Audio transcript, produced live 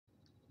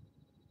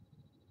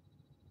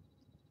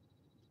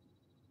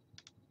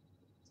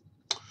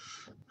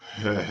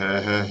Hello,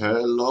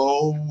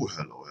 hello,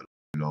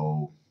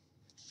 hello.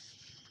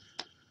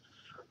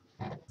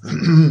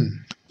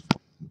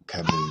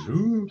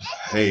 Cameru.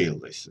 Hey,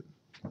 listen.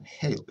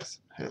 Hey,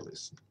 listen. Hey,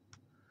 listen.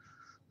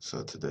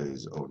 So today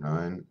is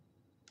 09.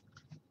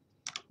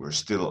 We're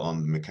still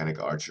on Mechanic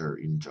Archer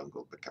in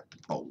Jungle by Captain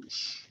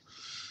Polish.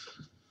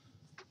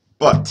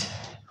 But,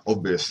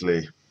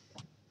 obviously,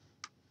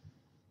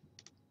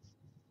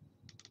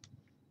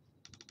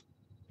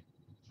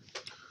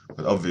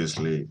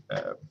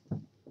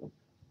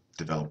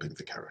 developing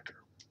the character.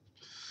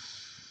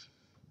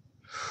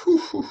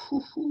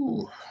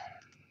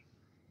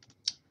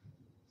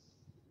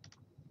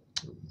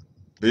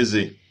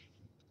 Busy.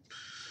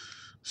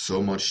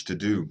 So much to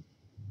do.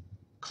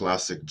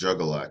 Classic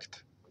juggle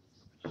act.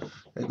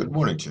 Hey, good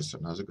morning,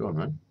 Tristan. How's it going,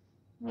 man?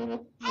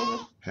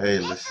 Hey,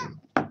 listen.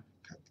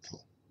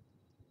 Capital.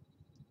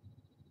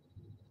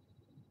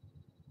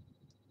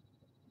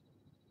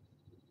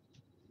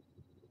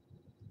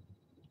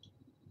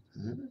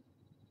 Hmm?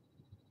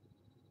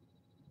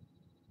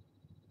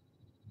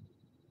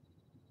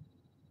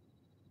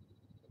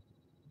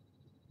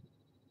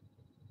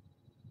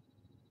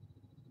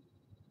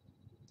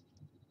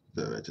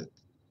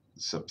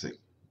 Something.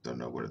 Don't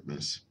know what it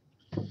means.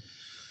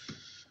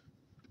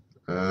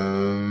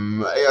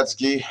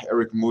 Ayatski,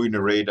 Eric Mui,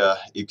 Nareda,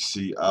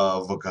 Ixi,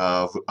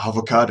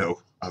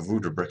 Avocado,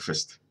 Avuda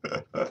breakfast.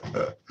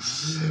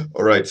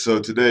 Alright, so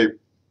today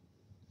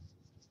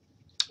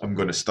I'm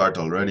gonna start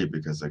already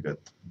because I got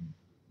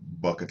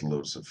bucket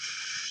loads of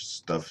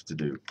stuff to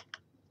do.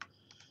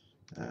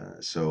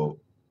 So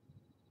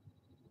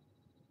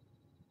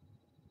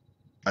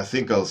I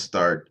think I'll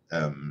start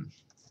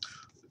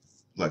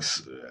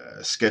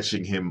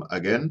sketching him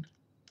again,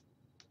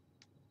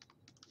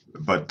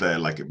 but a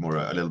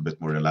little bit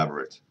more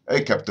elaborate.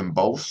 Hey, Captain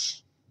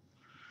Bowles.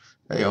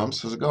 Hey,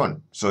 Holmes, how's it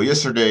going? So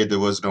yesterday there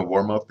was no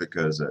warm-up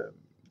because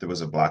there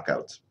was a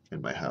blackout in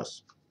my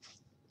house,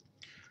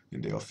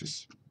 in the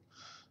office.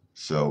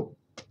 So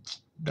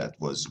that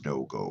was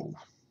no go.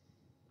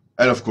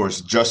 And of course,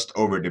 just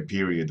over the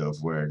period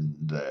of when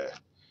the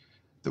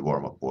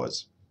warm-up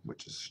was,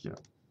 which is,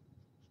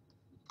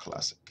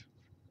 classic.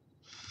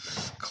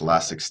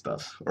 Classic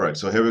stuff. All right,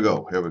 so here we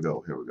go.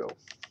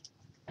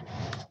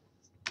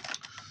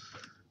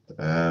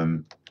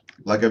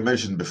 Like I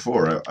mentioned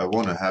before, I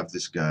want to have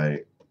this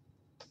guy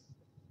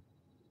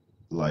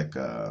like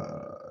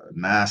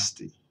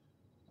nasty,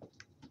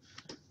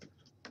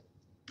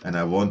 and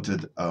I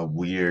wanted a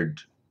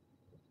weird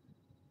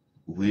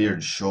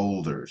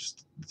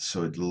shoulders,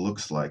 so it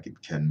looks like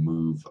it can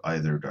move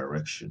either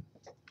direction.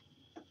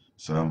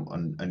 So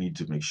I need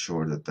to make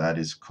sure that that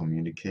is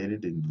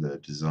communicated in the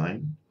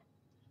design.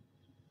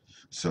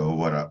 So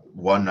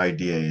one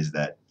idea is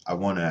that I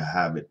want to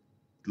have it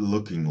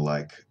looking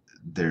like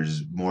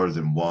there's more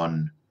than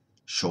one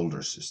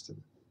shoulder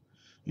system.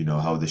 You know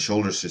how the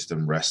shoulder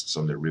system rests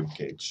on the rib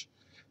cage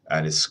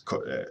and is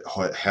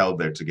held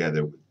there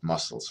together with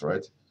muscles,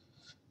 right?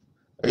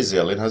 Hey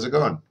Zelin, how's it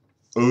going?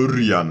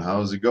 Urian,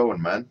 how's it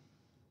going, man?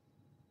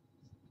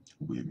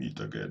 We meet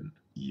again,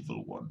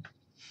 evil one.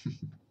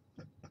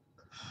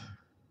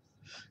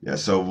 Yeah,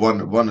 so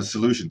one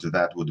solution to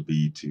that would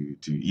be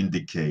to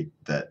indicate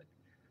that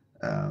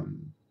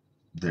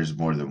there's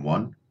more than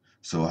one.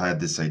 So I had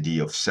this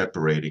idea of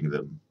separating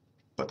them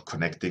but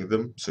connecting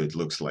them so it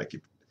looks like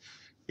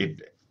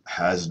it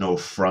has no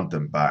front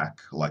and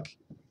back like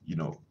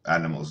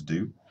animals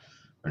do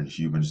and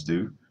humans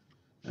do.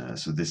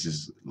 So this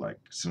is like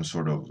some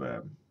sort of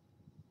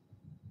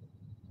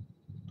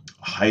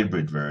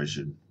hybrid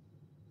version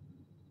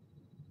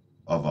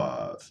of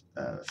a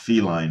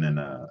feline and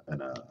a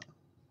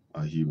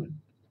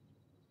human.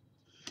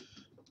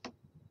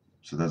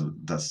 So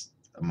that's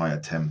my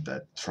attempt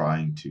at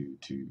trying to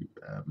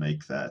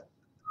make that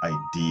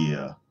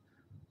idea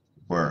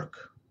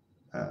work,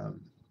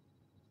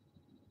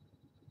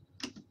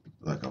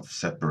 like of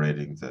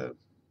separating the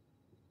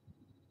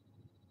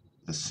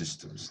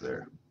systems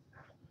there.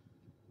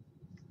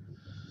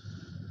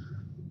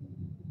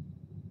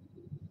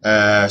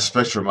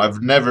 Spectrum.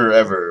 I've never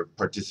ever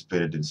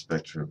participated in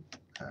Spectrum.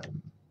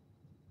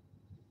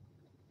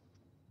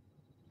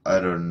 I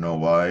don't know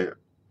why.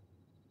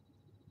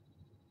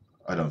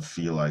 I don't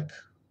feel like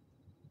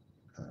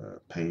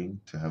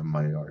paying to have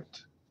my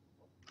art.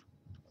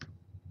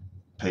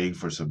 Paying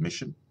for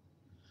submission.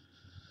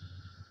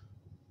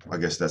 I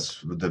guess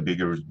that's the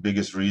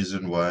biggest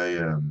reason why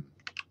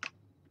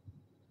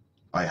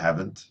I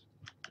haven't.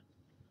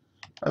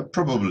 I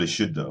probably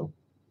should though.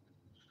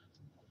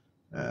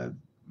 Uh,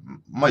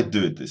 might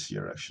do it this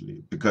year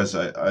actually because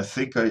I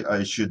think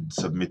I should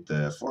submit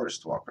the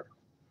Forest Walker.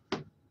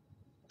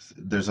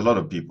 There's a lot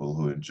of people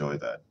who enjoy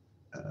that,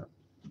 uh,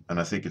 and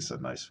I think it's a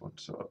nice one,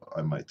 so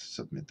I might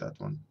submit that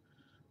one,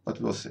 but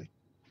we'll see.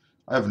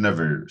 I've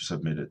never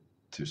submitted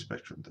to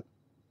Spectrum though.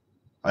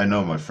 I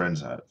know my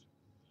friends have,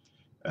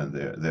 and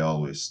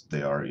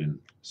they are in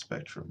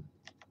Spectrum.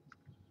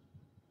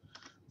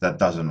 That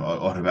doesn't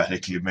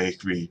automatically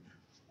make me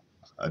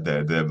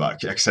them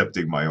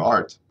accepting my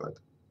art, but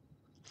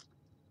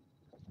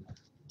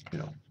you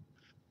know.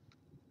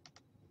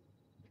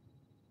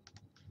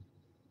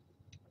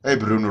 Hey,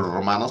 Bruno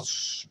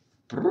Romanos.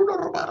 Bruno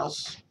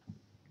Romanos.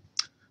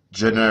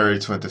 January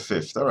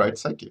 25th. All right,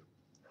 thank you.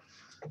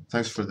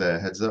 Thanks for the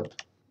heads up.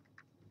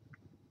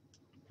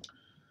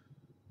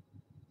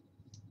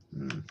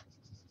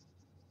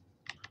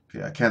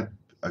 Okay, I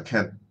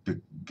can't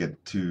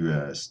get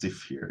too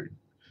stiff here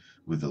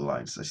with the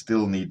lines. I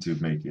still need to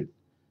make it.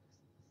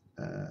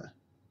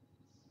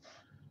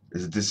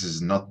 This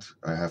is not.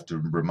 I have to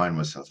remind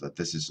myself that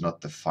this is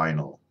not the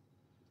final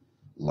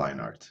line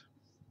art.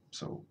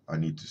 So I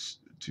need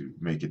to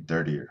make it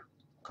dirtier.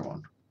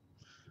 Come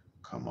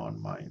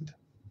on, mind.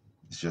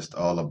 It's just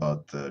all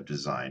about the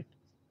design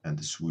and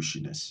the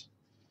swooshiness.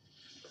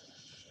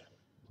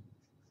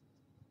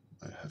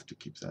 I have to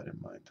keep that in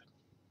mind,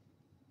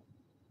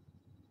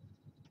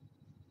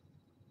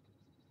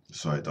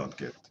 so I don't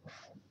get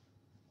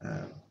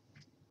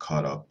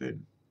caught up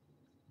in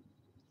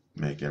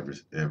make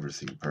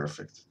everything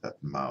perfect.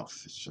 That mouth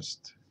is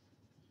just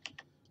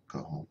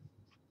go home.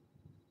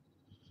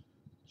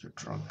 You're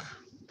drunk.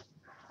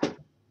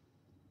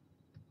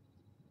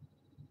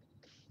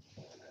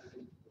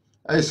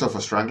 Hey,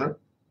 Sofa Strangler.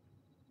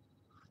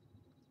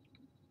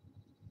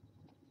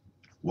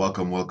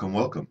 Welcome, welcome,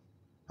 welcome.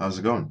 How's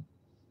it going?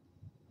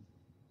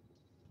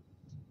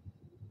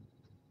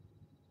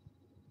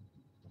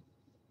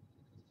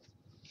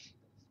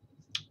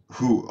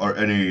 Who are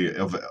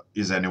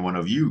is any one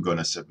of you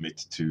gonna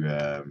submit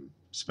to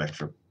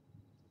Spectrum?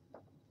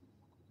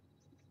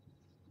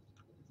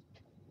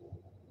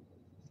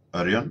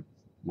 Arian?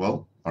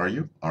 Well, are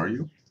you? Are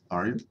you?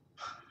 Are you?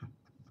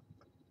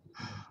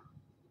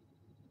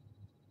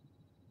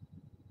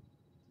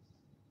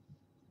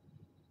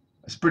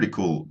 It's a pretty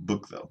cool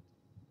book, though.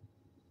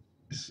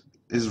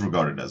 Is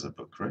regarded as a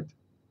book, right?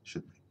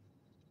 Should be.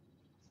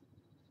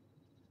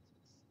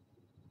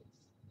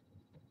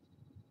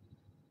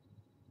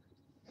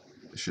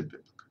 It should be a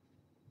book.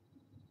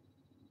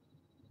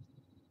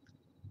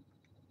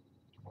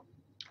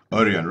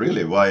 Arian,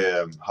 really?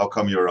 Why? How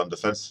come you're on the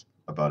fence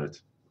about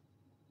it?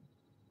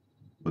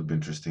 Would be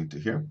interesting to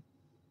hear.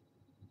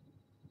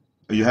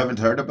 You haven't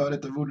heard about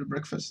it, the Voodoo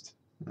Breakfast?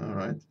 All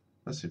right,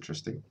 that's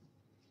interesting.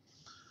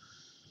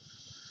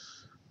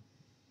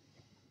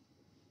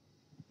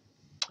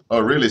 Oh,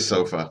 really,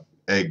 Sofa?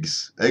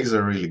 Eggs. Eggs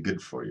are really good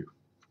for you.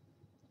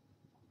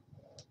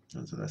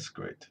 So that's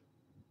great.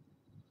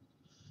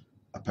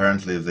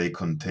 Apparently, they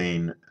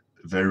contain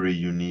very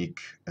unique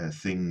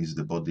things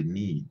the body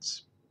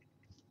needs.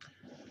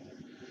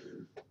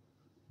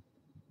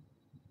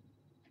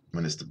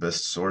 And it's the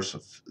best source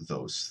of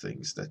those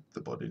things that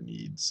the body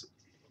needs.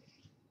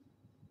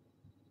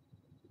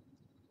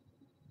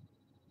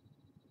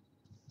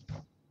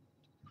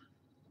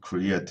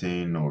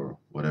 Creatine or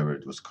whatever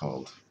it was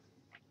called.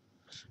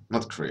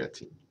 Not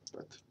creatine,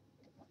 but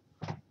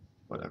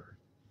whatever.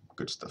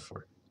 Good stuff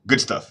for it. Good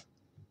stuff.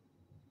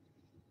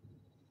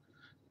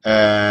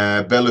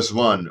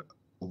 Bellus1,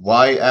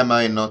 why am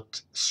I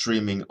not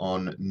streaming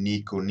on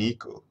Nico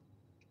Nico?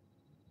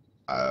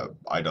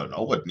 I don't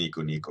know what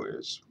Nico Nico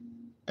is.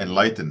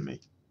 Enlighten me.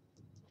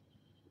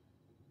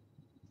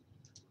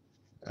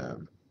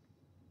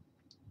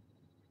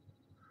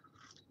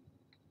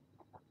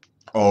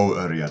 Oh,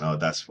 Urian, oh,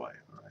 that's why.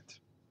 All right.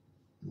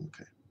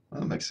 Okay.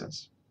 Well, that makes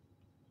sense.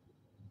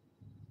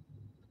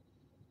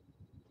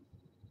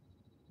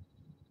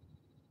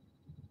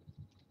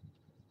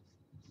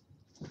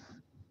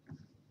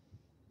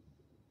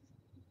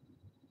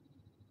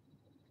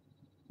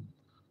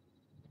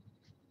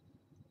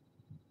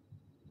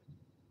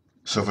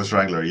 So for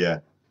Strangler, yeah.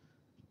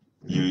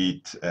 You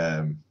eat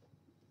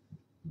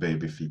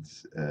baby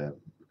feet,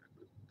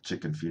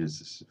 chicken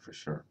fetuses for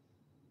sure.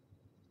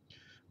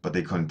 But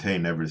they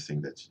contain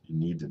everything that you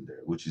need in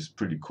there, which is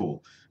pretty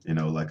cool. You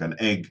know, like an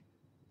egg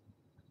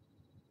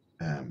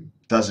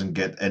doesn't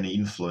get any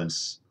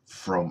influence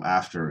from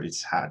after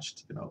it's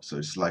hatched. You know, so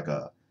it's like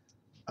a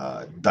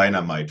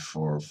dynamite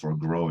for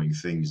growing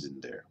things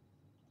in there.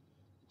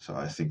 So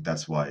I think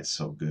that's why it's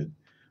so good.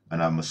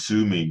 And I'm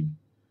assuming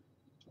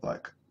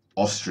like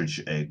ostrich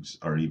eggs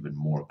are even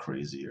more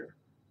crazier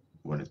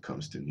when it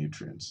comes to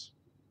nutrients.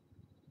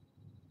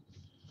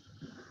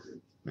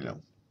 You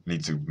know,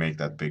 need to make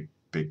that big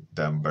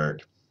damn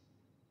bird.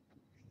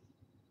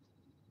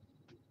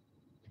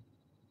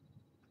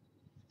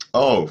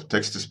 Oh,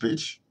 text to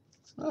speech.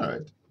 All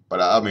right,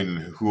 but I mean,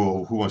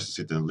 who wants to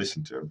sit and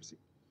listen to everything?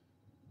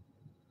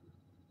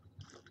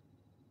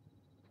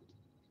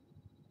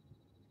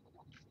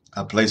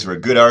 A place where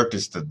good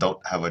artists that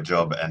don't have a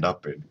job end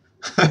up in.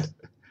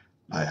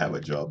 I have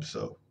a job,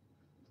 so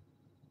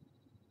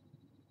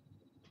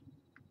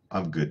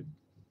I'm good.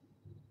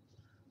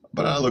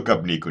 But I'll look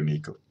up Nico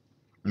Nico.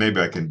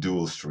 Maybe I can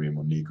dual stream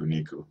on Nico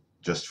Nico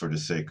just for the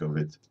sake of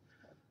it.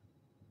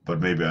 But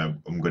maybe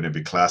I'm going to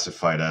be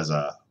classified as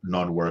a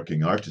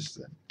non-working artist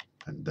then,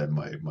 and then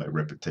my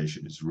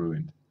reputation is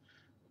ruined.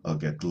 I'll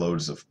get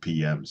loads of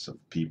PMs of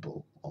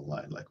people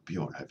online like,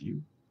 Bjorn, have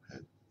you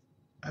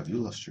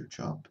lost your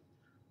job?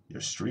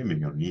 You're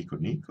streaming on Nico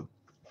Nico.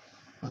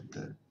 What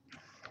the?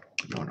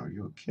 Bjorn, are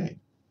you okay?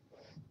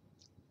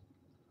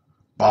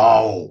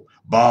 Bow!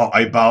 Bow!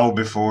 I bow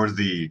before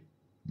thee,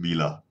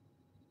 Mila.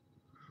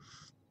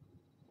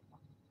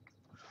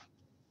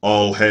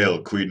 All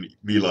hail, Queen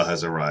Mila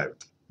has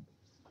arrived.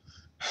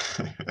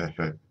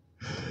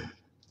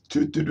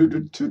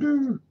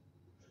 To-do-do-do-do-do.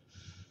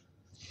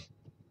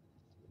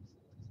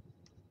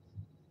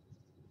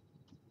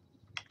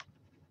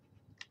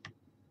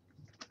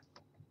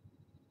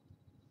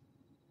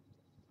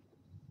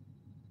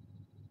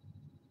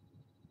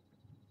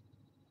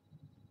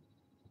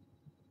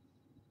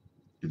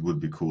 It would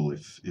be cool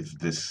if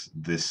this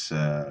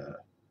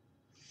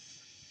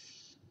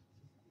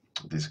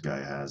guy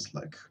has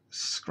like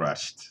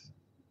scratched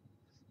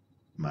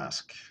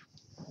mask.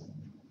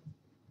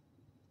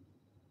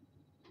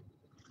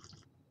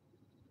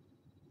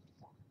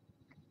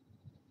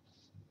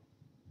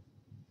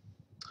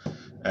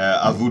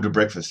 Avu the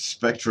Breakfast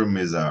Spectrum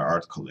is an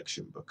art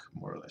collection book,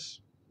 more or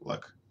less.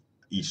 Like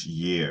each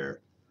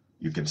year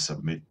you can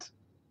submit,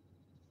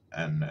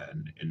 and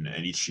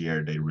each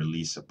year they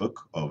release a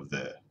book of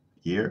the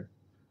year.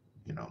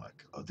 You know,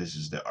 like, oh, this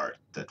is the art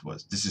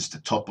this is the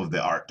top of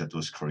the art that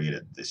was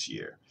created this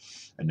year,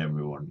 and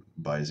everyone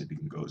buys it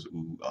and goes,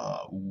 ooh,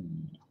 ah, ooh,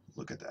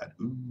 look at that,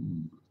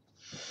 ooh.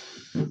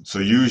 So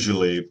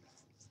usually,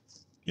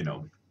 you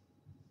know,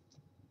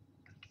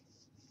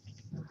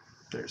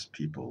 there's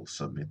people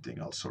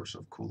submitting all sorts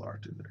of cool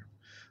art in there.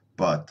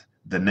 But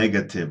the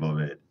negative of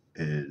it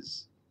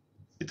is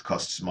it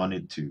costs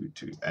money to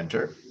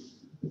enter.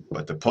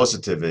 But the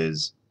positive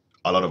is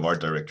a lot of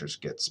art directors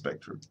get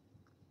Spectrum.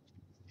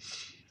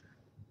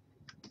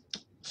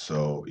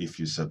 So if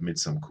you submit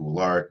some cool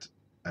art,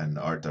 and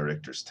art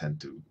directors tend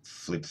to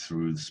flip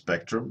through the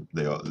Spectrum,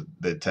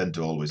 they tend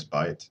to always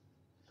buy it,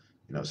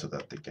 you know, so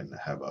that they can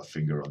have a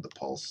finger on the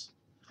pulse.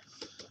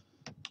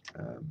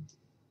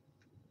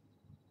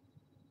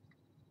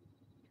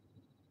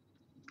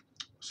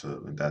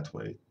 So in that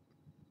way,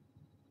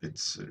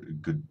 it's a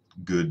good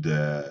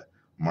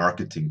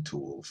marketing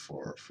tool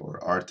for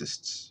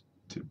artists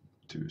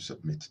to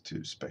submit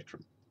to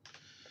Spectrum.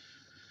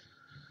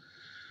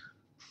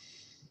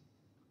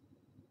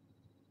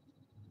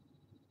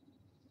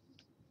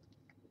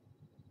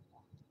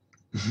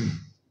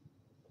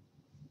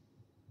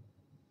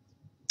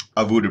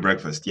 Avu the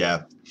Breakfast,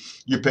 yeah,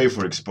 you pay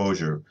for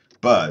exposure,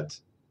 but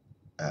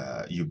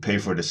you pay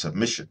for the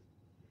submission.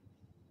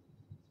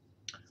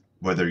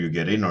 Whether you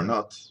get in or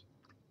not,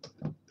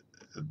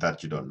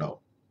 that you don't know.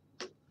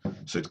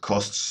 So it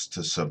costs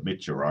to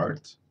submit your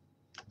art,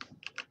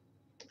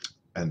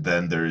 and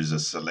then there is a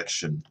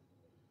selection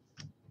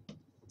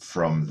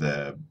from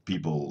the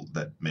people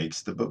that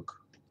makes the book,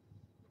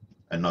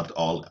 and not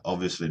all,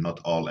 obviously not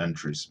all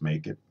entries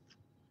make it,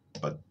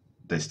 but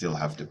they still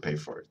have to pay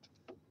for it.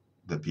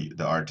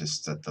 The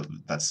artists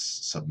that's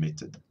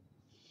submitted.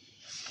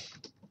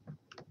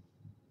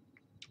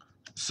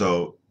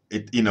 So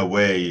it, in a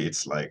way,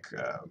 it's like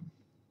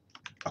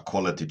a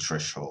quality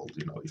threshold.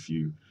 You know, if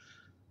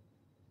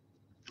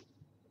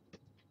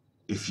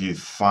you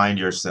find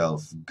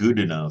yourself good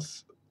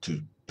enough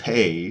to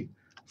pay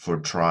for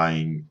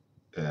trying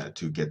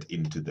to get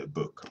into the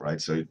book,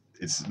 right? So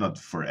it's not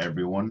for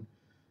everyone.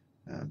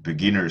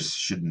 Beginners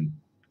shouldn't,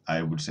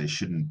 I would say,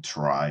 shouldn't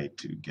try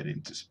to get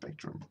into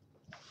Spectrum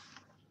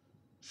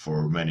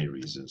for many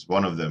reasons.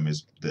 One of them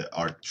is the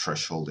art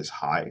threshold is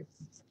high,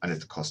 and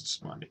it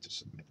costs money to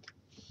submit.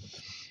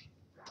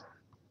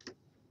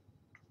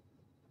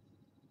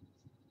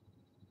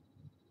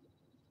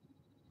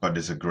 But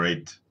it's a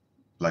great,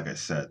 like I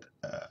said,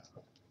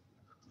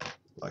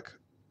 like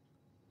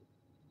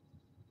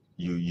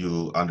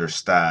you'll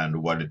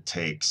understand what it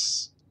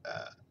takes,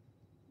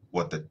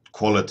 what the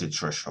quality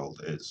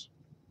threshold is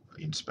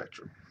in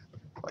Spectrum.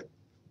 Like,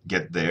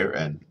 get there,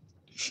 and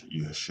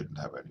you shouldn't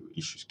have any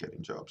issues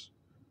getting jobs.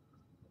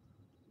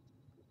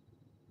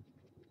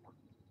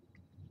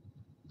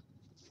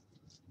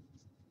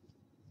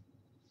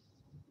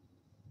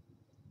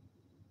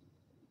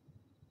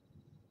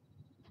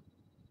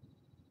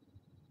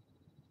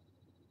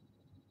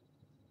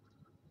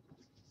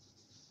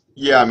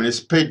 Yeah, I mean, it's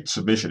paid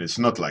submission. It's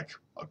not like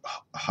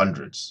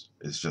hundreds.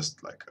 It's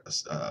just like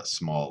a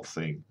small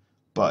thing,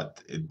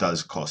 but it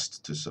does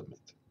cost to submit.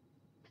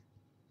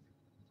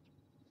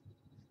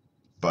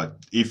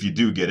 But if you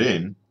do get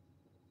in,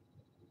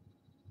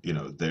 you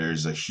know,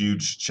 there's a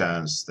huge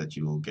chance that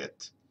you will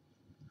get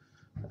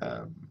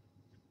um,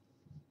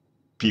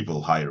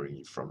 people hiring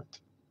you from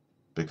it,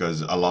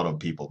 because a lot of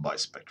people buy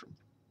Spectrum.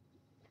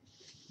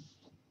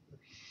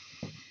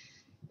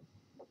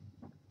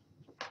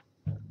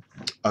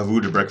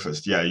 Avu the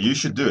Breakfast, yeah, you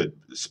should do it.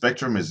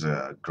 Spectrum is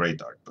a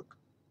great art book.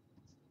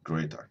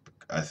 Great art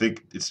book. I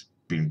think it's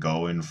been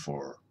going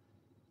for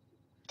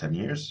 10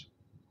 years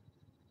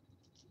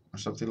or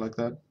something like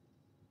that.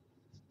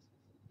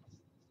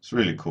 It's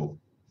really cool.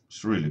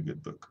 It's a really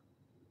good book.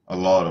 A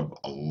lot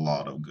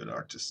of good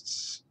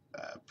artists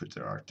put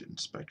their art in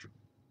Spectrum.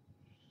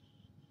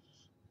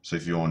 So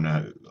if you want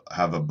to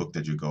have a book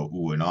that you go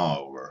ooh and ah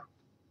over,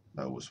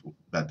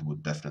 that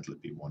would definitely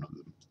be one of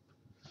them.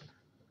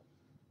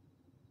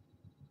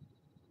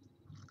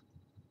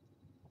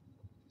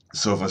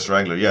 Sofa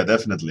Strangler, yeah,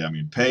 definitely. I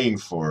mean, paying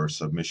for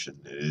submission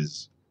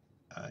is,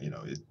 you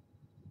know,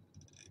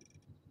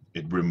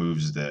 it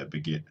removes the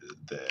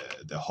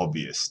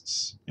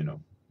hobbyists, you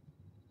know.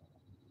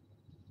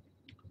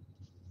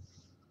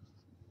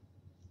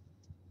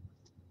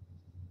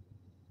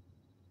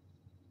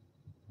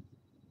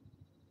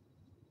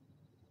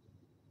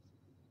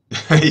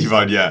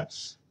 Ivan, yeah,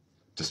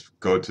 just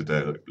go to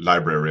the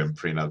library and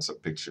print out some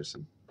pictures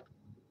and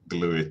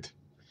glue it.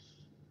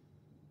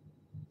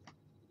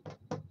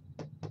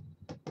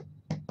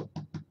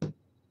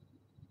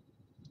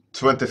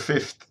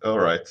 25th, all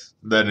right.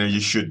 Then you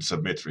should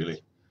submit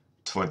really.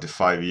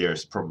 25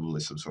 years, probably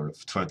some sort of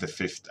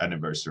 25th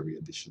anniversary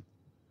edition.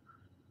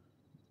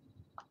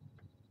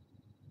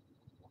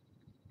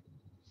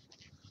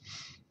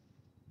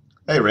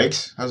 Hey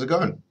Rex, how's it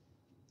going?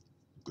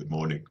 Good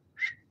morning.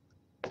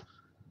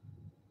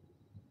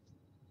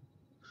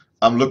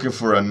 I'm looking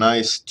for a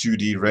nice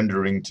 2D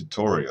rendering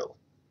tutorial.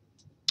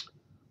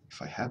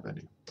 If I have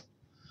any.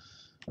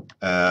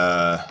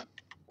 Uh,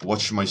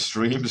 watch my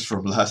streams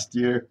from last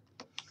year.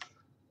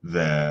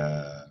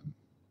 The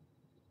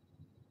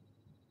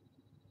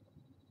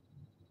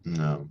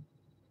no,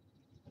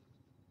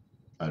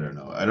 I don't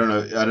know. I don't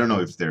know. I don't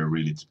know if they're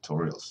really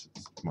tutorials.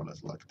 It's more or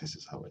less like this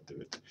is how I do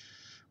it.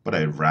 But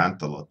I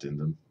rant a lot in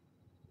them.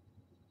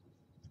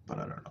 But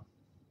I don't know.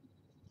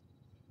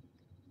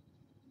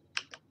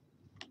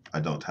 I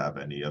don't have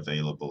any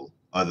available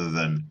other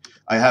than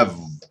I have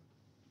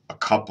a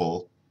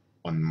couple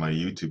on my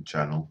YouTube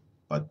channel,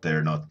 but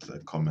they're not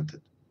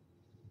commented.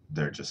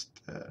 They're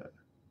just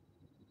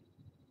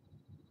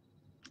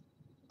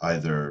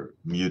either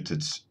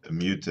muted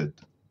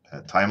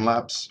time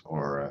lapse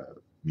or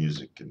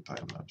music in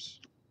time lapse.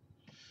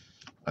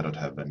 I don't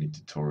have any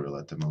tutorial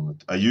at the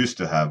moment. I used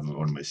to have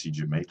on my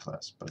CGMA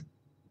class, but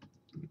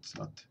it's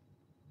not.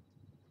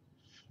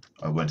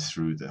 I went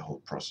through the whole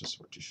process,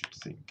 what you should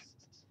think,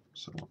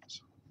 so on.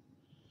 So.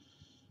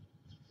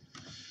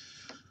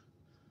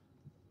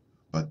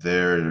 But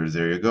there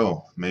you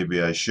go.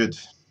 Maybe I should.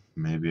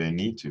 Maybe I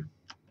need to.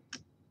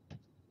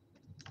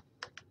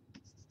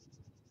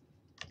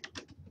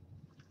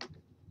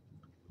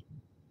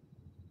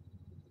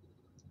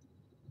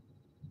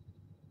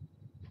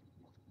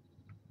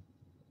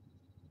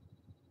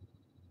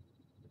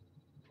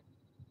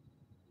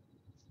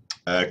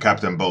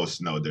 Captain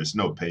Boast, no, there's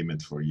no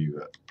payment for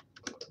you.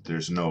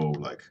 There's no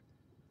like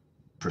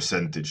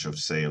percentage of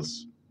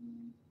sales.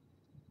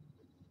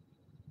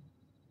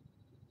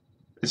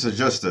 It's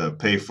just a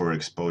pay for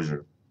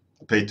exposure,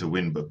 pay to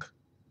win book.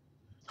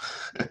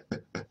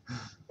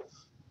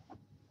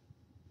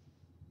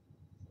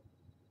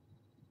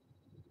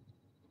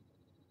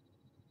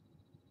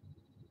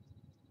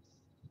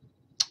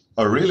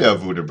 Oh, really? A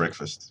voodoo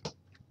breakfast?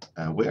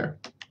 Where?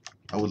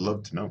 I would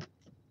love to know.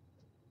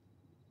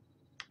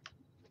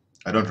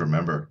 I don't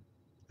remember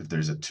if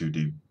there's a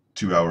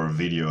 2-hour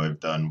video I've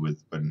done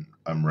with when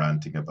I'm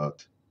ranting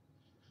about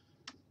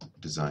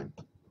design.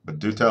 But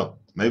do tell.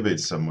 Maybe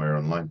it's somewhere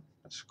online.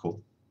 That's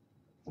cool.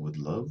 I would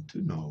love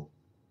to know.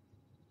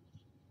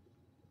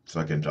 So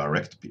I can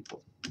direct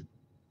people.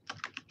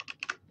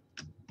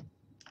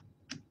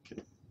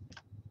 Okay.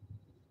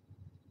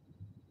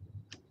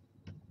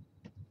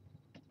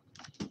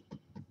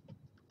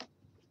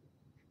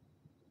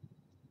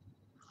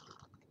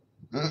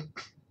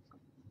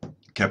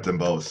 Kept them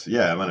both.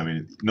 Yeah, man, I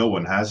mean, no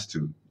one has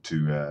to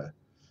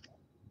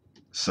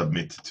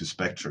submit to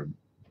Spectrum.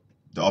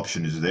 The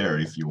option is there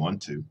if you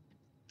want to.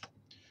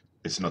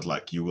 It's not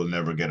like you will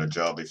never get a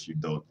job if you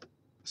don't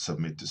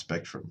submit to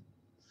Spectrum.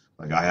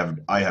 Like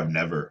I have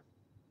never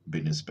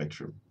been in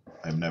Spectrum.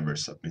 I've never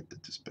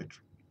submitted to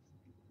Spectrum.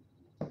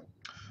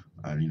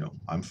 And you know,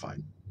 I'm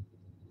fine.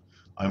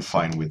 I'm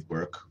fine with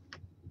work.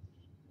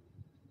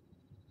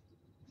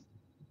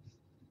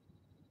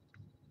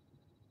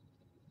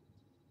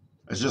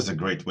 It's just a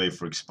great way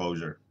for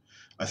exposure.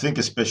 I think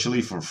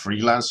especially for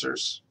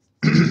freelancers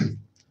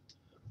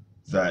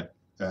that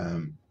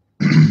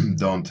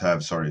don't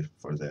have, sorry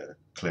for the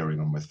clearing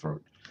on my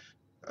throat.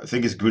 I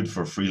think it's good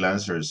for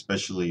freelancers,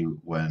 especially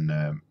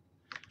when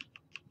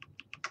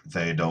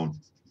they don't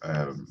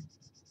um,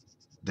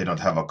 they don't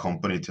have a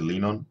company to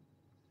lean on.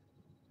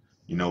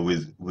 You know,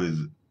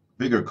 with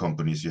bigger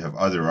companies, you have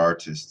other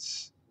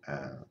artists,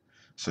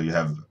 so you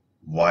have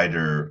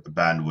wider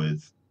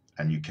bandwidth,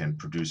 and you can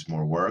produce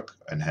more work.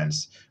 And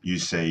hence, you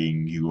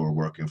saying you are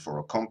working for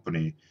a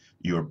company,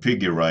 you are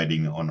piggy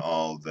riding on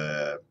all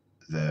the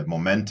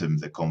momentum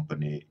the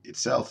company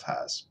itself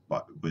has,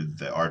 but with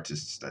the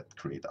artists that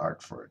create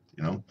art for it,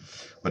 you know.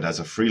 But as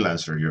a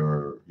freelancer,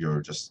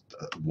 you're just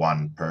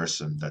one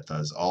person that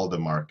does all the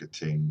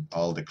marketing,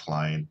 all the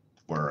client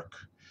work,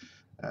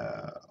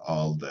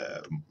 all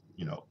the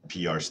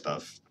PR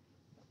stuff.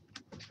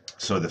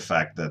 So the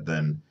fact that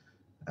then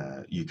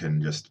you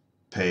can just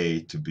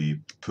pay to be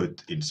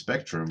put in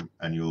Spectrum,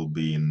 and you'll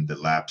be in the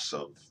laps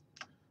of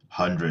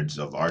hundreds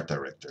of art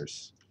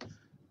directors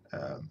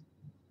um,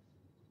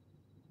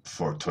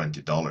 for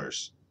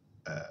 $20.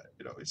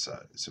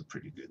 It's a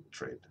pretty good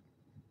trade.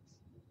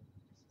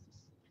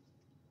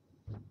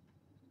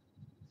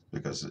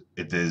 because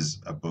it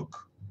is a book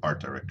art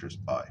directors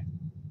buy,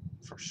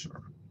 for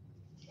sure.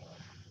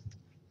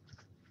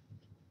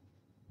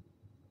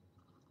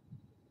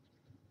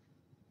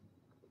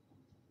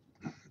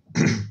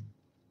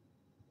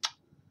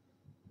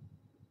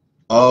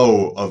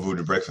 Oh, of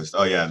Woody Breakfast.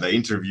 Oh yeah, the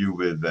interview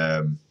with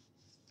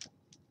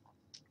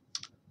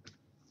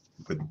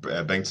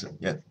Bengtson.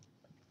 Yeah,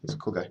 he's a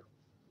cool guy.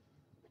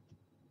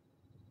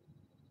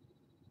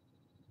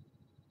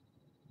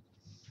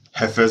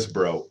 Hefes,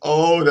 bro.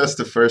 Oh, that's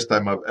the first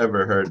time I've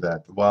ever heard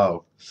that.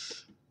 Wow,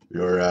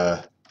 your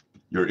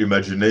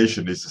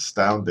imagination is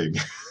astounding.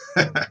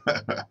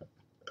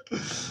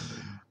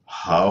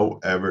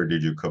 However,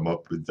 did you come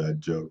up with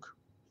that joke?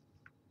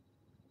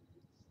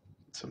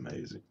 It's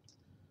amazing.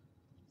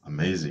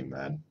 Amazing,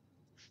 man.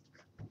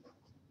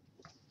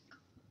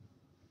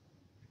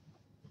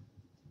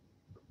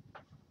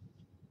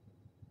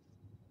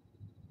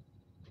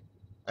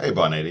 Hey,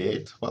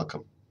 Bon88,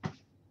 welcome.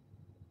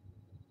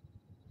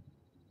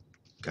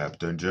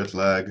 Captain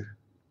Jetlag.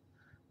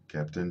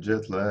 Captain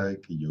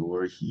Jetlag,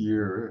 you're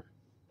here.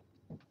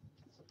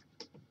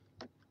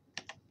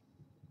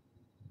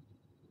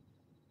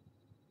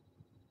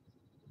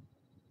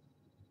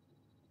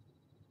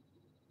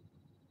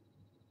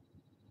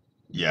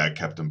 Yeah,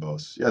 Captain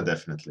Boss. Yeah,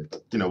 definitely.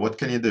 But, you know, what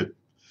can you do?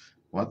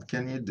 What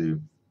can you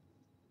do?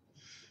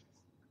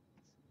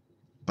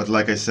 But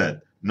like I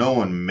said, no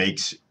one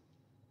makes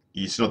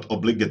it's not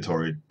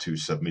obligatory to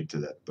submit to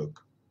that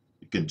book.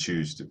 You can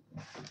choose to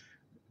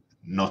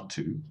not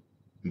to.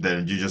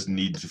 Then you just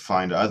need to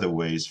find other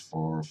ways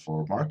for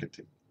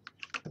marketing.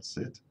 That's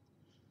it.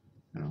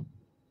 You know,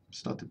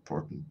 it's not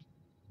important.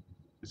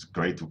 It's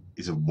great.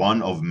 It's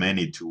one of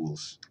many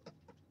tools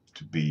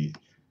to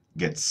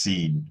get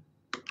seen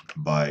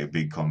by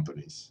big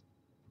companies.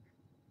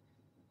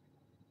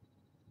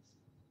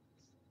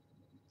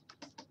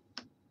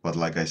 But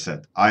like I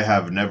said, I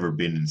have never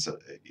been in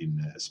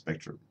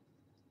Spectrum,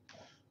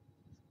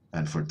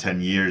 and for 10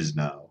 years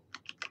now,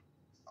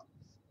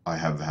 I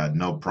have had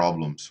no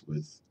problems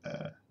with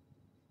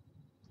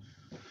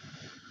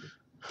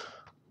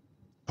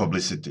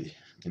publicity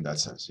in that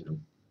sense. You know.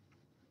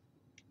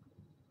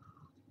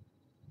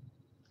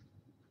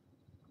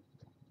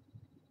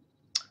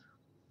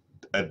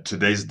 At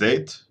today's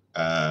date,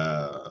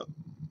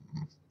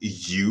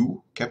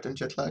 you, Captain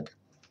Jetlag?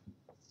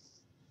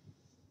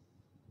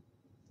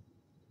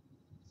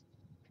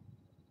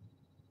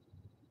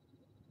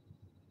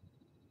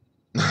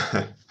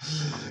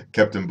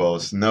 Captain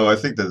Boss. No, I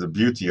think that the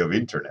beauty of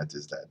internet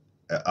is that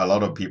a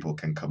lot of people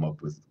can come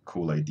up with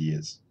cool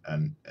ideas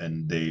and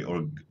they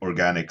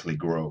organically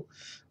grow.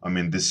 I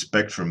mean, this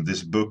Spectrum,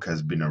 this book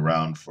has been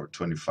around for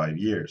 25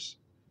 years.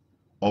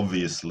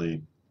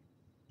 Obviously,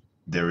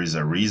 there is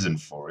a reason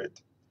for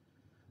it,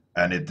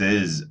 and it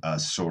is a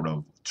sort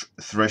of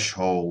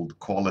threshold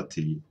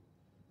quality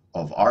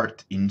of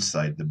art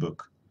inside the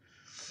book.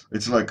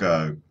 It's like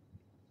a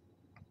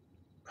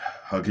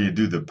how can you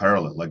do the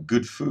parallel? Like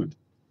good food.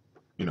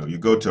 You know, you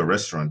go to a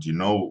restaurant, you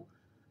know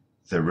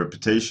the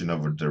reputation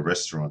of the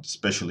restaurant,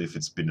 especially if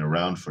it's been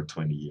around for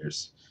 20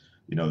 years.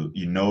 You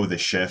know the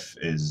chef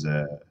is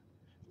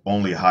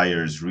only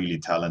hires really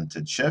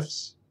talented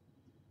chefs,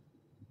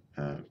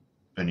 uh,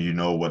 and you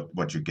know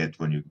what you get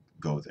when you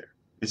go there.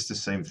 It's the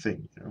same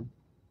thing, you know.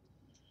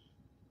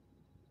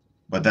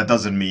 But that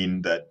doesn't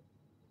mean that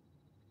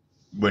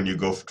when you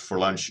go for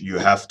lunch, you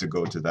have to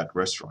go to that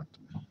restaurant,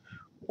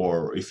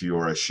 or if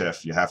you're a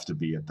chef, you have to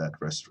be at that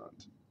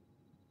restaurant.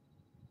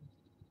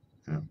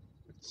 You know,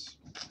 it's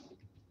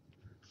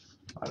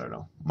I don't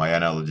know. My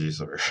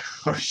analogies are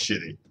are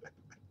shitty,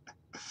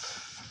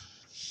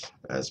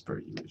 as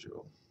per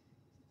usual.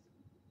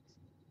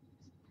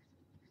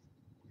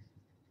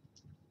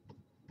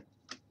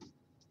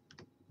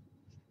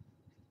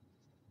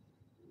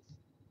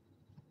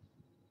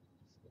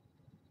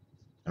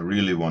 I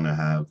really want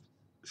to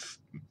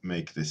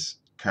make this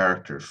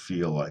character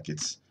feel like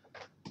it's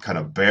kind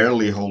of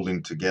barely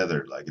holding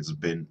together, like it's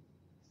been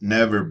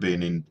never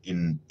been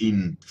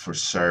in for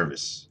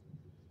service.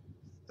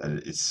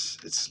 That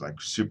it's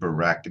like super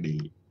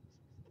ragged.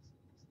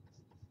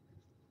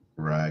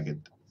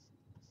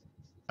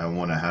 I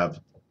want to have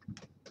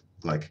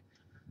like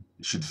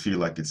it should feel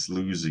like it's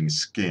losing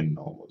skin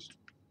almost.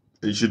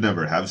 It should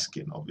never have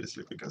skin,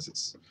 obviously, because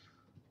it's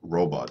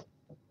robot.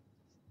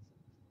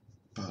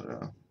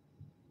 But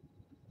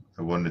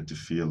I want it to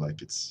feel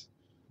like it's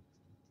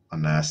a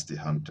nasty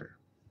hunter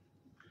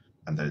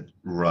and that it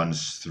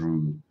runs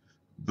through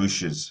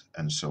bushes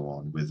and so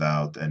on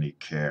without any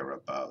care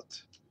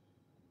about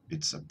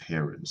its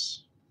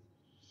appearance.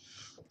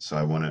 So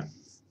I want to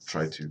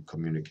try to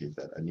communicate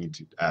that. I need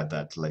to add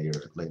that layer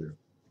later.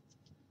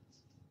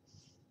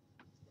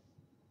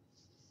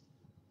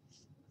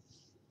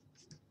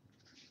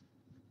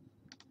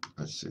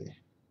 Let's see.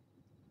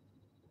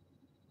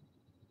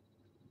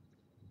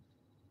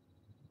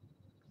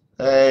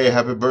 Hey,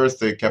 happy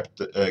birthday,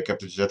 Captain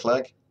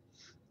Jetlag.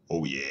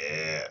 Oh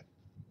yeah.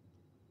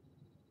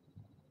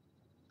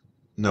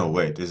 No,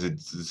 wait, is it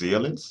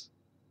Zeolins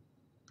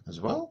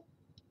as well?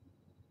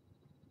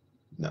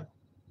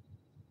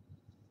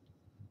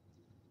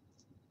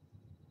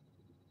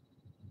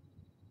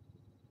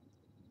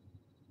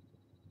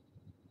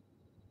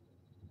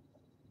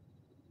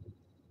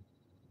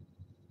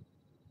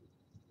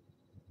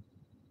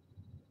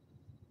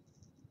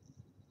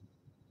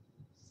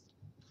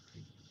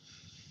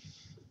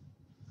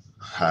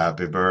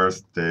 Happy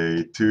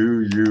birthday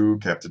to you,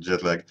 Captain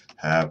Jetlag.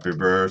 Happy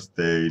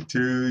birthday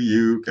to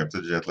you,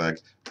 Captain Jetlag.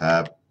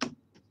 Happy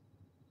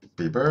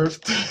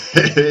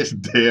birthday,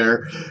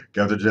 dear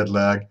Captain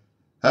Jetlag.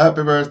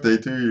 Happy birthday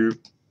to you.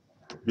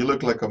 You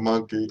look like a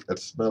monkey and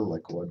smell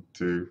like one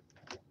too.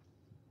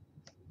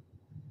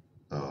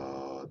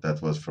 Oh,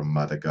 that was from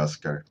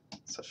Madagascar.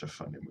 Such a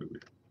funny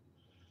movie.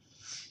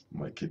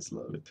 My kids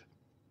love it.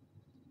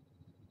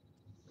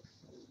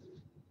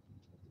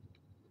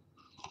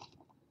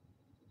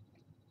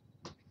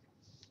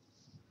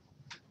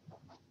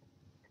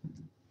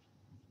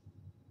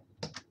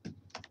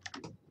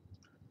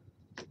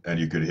 And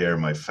you could hear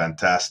my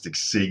fantastic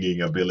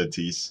singing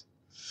abilities.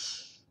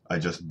 I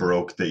just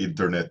broke the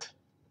internet.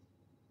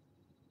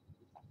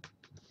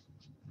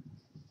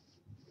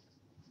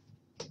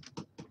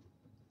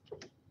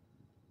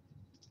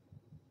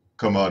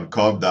 Come on,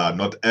 calm down.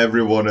 Not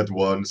everyone at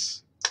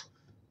once.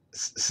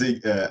 Sing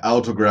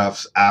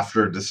autographs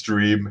after the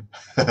stream.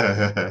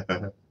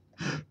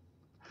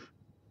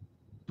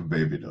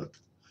 Maybe not.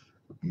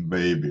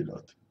 Maybe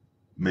not.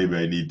 Maybe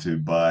I need to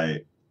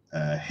buy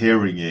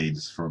hearing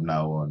aids from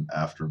now on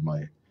after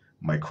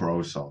my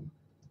crow song.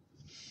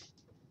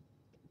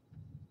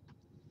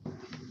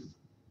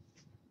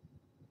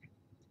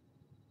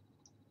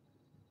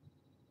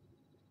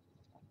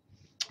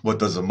 What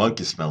does a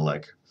monkey smell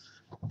like?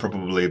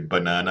 Probably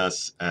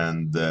bananas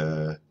and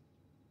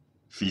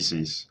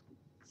feces.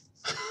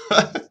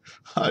 I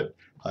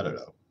don't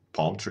know.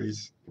 Palm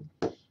trees.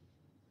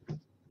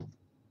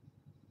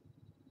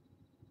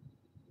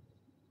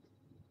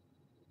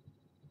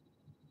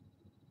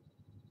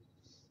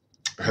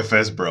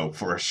 FS bro,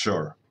 for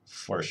sure.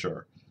 For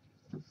sure.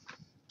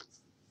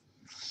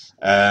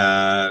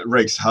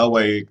 Rakes, how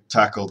I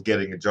tackled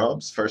getting a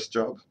jobs, first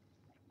job.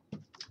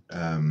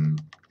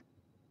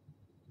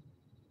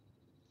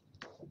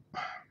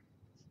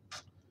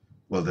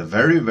 Well, the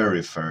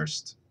very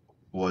first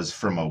was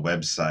from a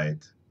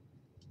website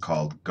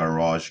called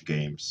Garage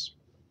Games.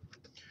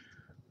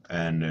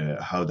 And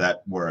how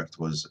that worked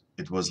was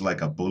it was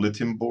like a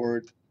bulletin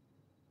board.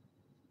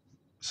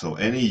 So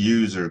any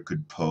user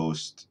could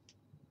post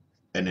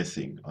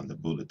anything on the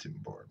bulletin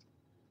board.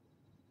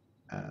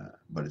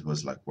 But it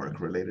was like work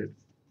related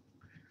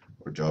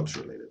or jobs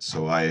related.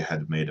 So I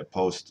had made a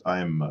post.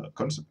 I'm a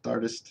concept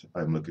artist.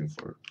 I'm looking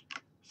for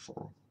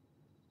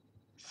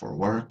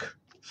work.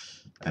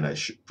 And I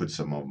should put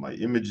some of my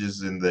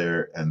images in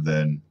there, and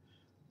then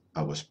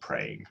I was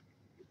praying.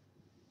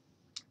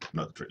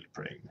 Not really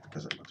praying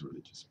because I'm not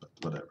religious, but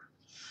whatever.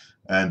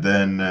 And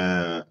then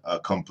a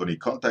company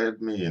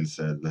contacted me and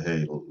said,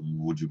 "Hey,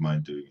 would you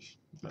mind doing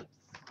like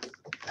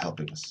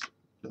helping us a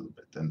little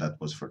bit?" And that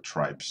was for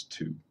Tribes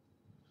 2.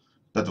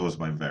 That was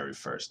my very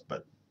first,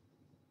 but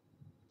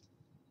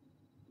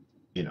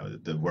you know,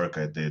 the work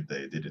I did,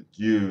 they didn't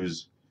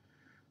use.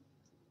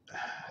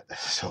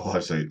 So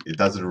it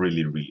doesn't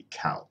really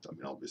count. I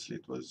mean, obviously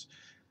it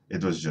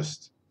was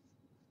just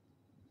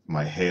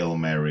my Hail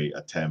Mary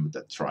attempt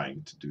at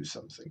trying to do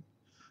something.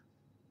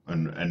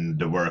 And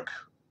the work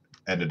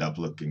ended up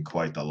looking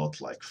quite a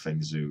lot like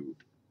Feng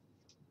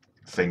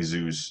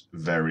Zhu's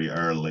very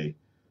early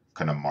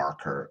kind of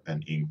marker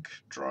and ink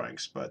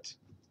drawings, but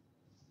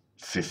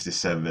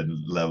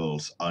 57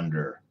 levels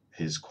under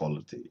his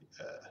quality.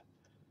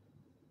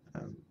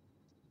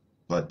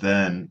 But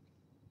then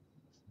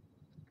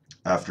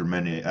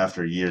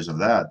after years of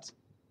that,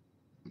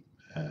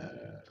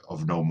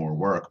 of no more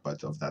work,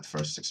 but of that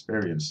first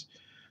experience,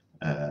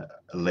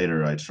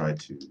 later I tried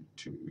to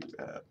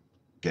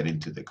get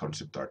into the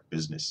concept art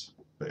business.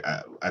 But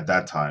at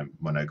that time,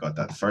 when I got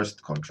that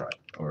first contract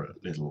or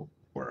little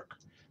work,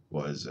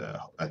 was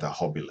at a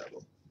hobby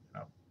level. You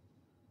know,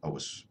 I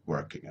was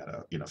working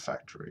in a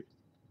factory,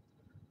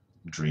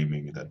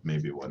 dreaming that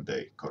maybe one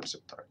day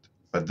concept art.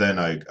 But then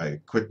I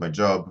quit my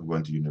job,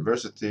 went to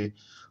university.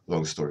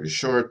 Long story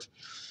short,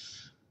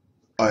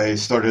 I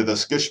started a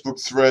sketchbook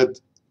thread,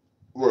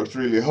 worked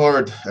really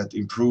hard at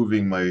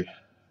improving my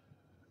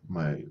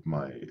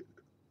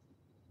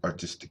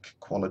artistic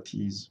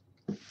qualities,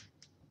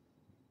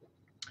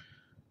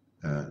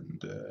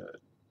 and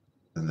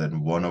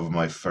then one of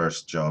my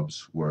first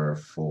jobs were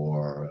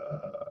for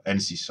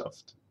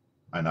NCSoft,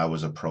 and I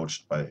was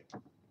approached by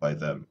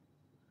them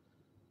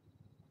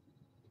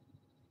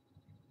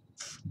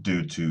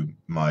due to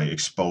my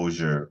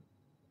exposure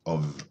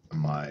of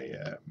my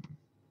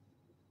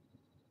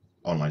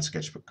online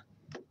sketchbook,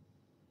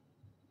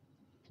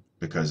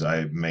 because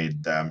I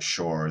made damn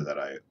sure that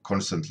I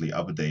constantly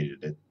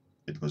updated it.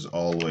 It was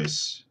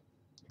always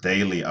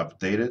daily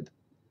updated,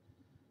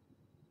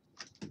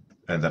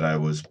 and that I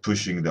was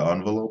pushing the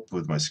envelope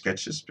with my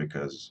sketches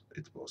because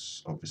it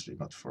was obviously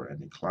not for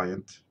any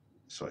client,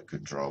 so I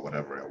could draw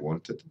whatever I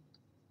wanted.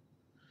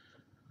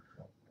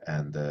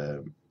 And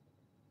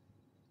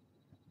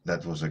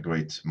that was a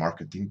great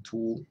marketing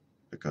tool,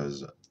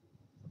 because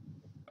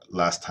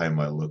last time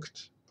I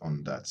looked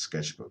on that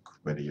sketchbook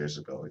many years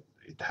ago,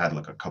 it had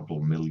like a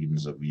couple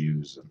millions of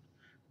views, and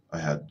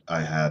I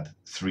had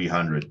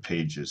 300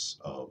 pages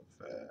of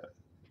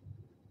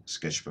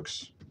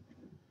sketchbooks,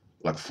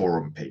 like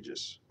forum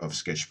pages of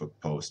sketchbook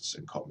posts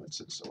and comments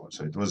and so on.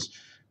 So it was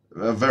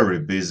a very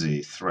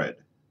busy thread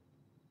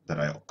that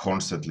I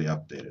constantly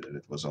updated, and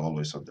it was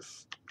always on the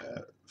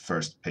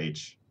first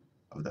page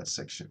of that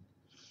section.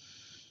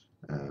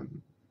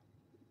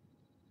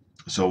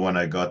 So when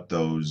I got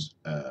those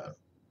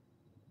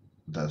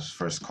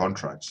first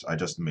contracts, I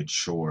just made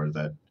sure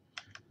that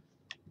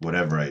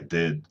whatever I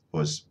did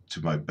was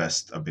to my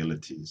best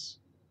abilities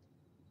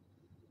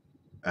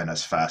and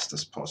as fast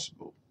as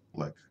possible.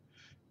 Like,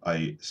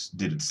 I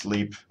didn't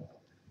sleep.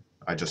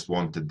 I just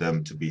wanted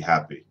them to be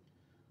happy,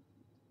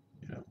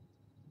 you know.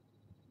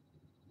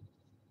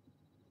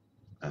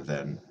 And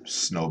then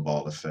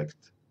snowball effect,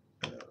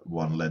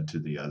 one led to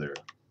the other.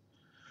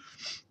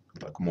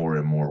 Like more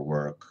and more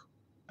work,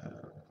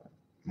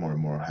 more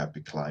and more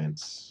happy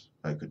clients.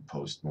 I could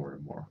post more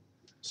and more,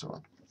 so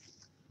on.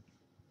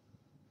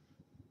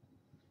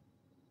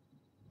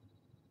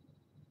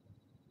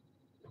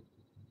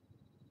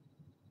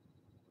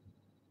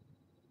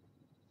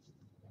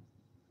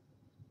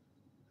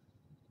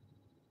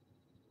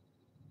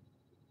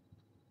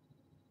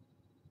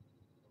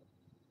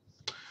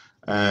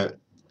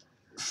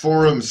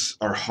 Forums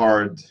are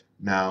hard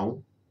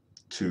now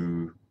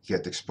to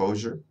get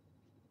exposure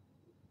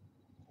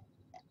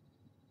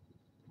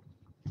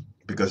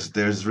because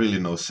there's really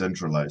no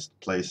centralized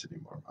place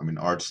anymore. I mean,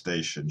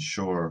 ArtStation,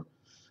 sure.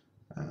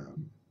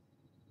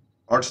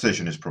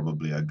 ArtStation is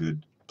probably a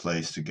good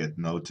place to get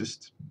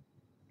noticed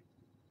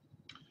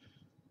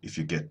if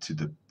you get to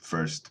the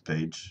first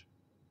page.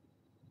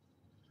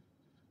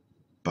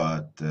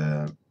 But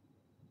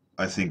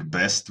I think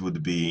best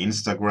would be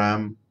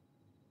Instagram,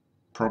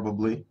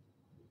 probably,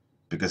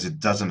 because it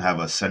doesn't have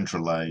a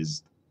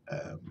centralized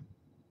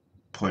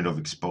point of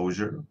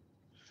exposure.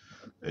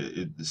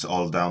 It's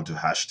all down to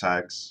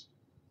hashtags,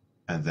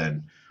 and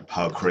then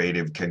how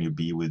creative can you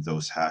be with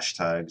those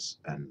hashtags,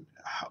 and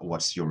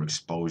what's your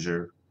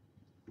exposure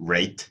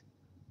rate?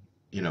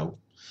 You know,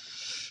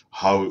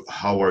 how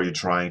are you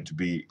trying to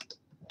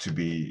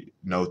be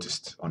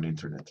noticed on the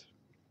internet?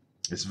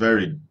 It's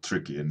very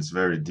tricky and it's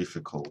very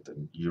difficult,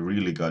 and you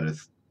really gotta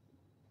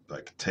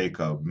like take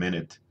a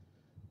minute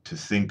to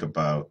think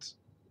about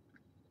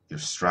your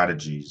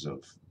strategies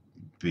of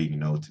being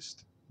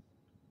noticed.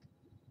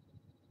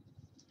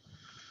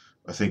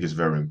 I think it's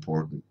very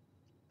important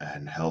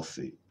and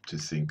healthy to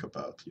think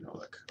about, you know,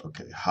 like,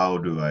 okay, how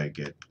do I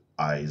get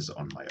eyes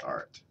on my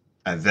art?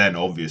 And then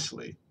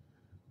obviously,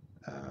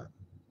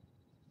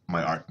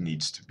 my art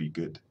needs to be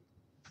good.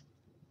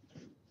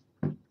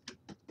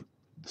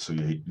 So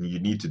you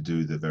need to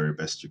do the very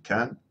best you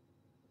can,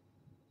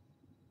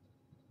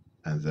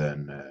 and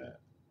then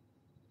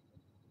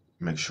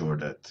make sure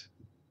that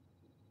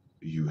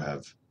you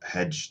have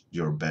hedged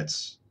your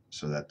bets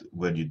so that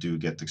when you do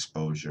get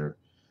exposure,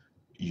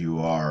 you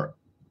are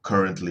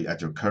currently at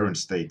your current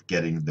state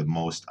getting the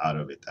most out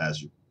of it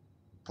as you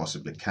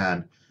possibly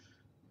can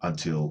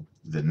until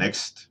the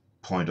next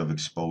point of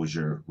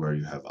exposure where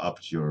you have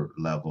upped your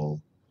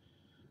level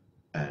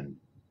and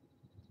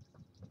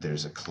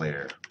there's a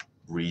clear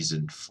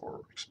reason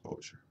for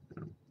exposure.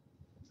 You know?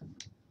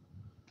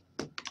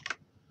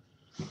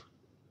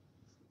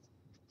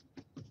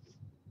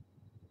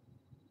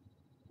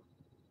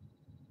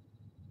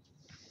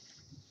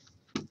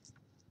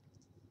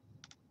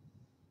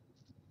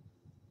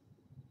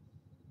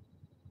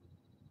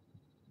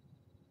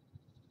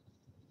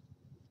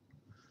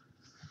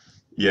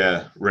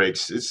 Yeah,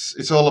 Rakes.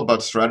 It's all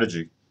about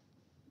strategy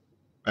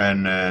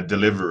and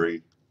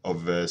delivery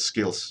of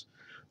skills.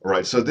 All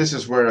right, so this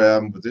is where I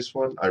am with this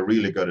one. I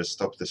really got to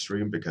stop the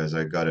stream because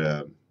I got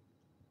to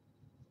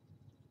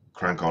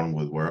crank on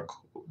with work.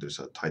 There's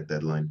a tight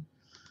deadline.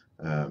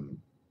 Um,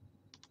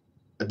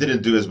 I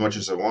didn't do as much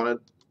as I wanted,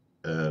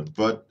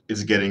 but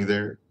it's getting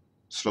there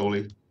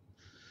slowly.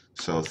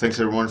 So thanks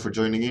everyone for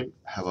joining in.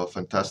 Have a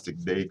fantastic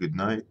day. Good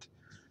night.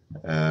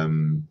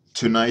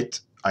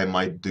 Tonight I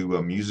might do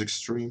a music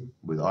stream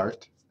with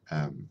art.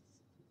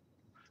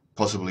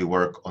 Possibly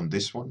work on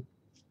this one.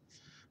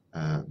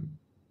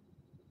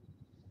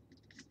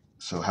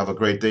 So have a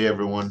great day,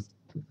 everyone.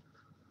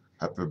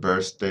 Happy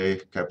birthday,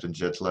 Captain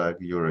Jetlag.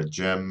 You're a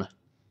gem.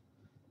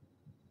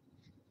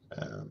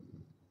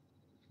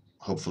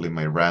 Hopefully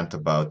my rant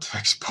about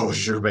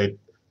exposure made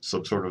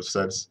some sort of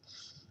sense.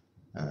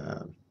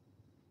 All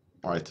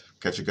right,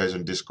 catch you guys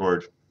on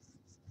Discord.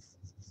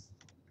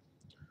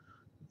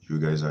 You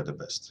guys are the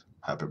best.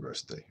 Happy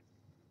birthday.